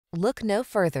Look no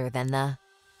further than the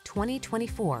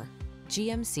 2024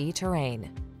 GMC Terrain.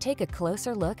 Take a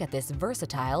closer look at this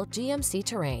versatile GMC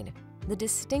Terrain, the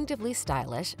distinctively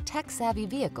stylish, tech-savvy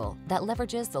vehicle that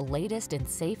leverages the latest in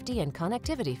safety and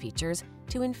connectivity features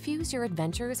to infuse your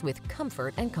adventures with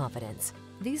comfort and confidence.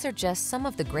 These are just some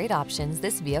of the great options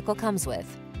this vehicle comes with: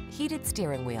 heated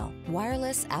steering wheel,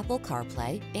 wireless Apple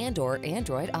CarPlay and/or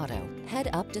Android Auto,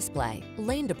 head-up display,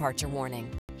 lane departure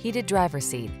warning, heated driver's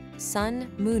seat,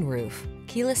 sun, moonroof,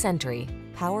 keyless entry,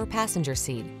 power passenger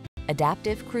seat,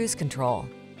 adaptive cruise control,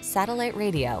 satellite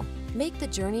radio. Make the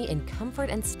journey in comfort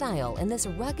and style in this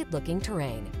rugged-looking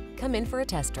Terrain. Come in for a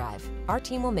test drive. Our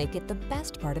team will make it the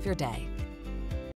best part of your day.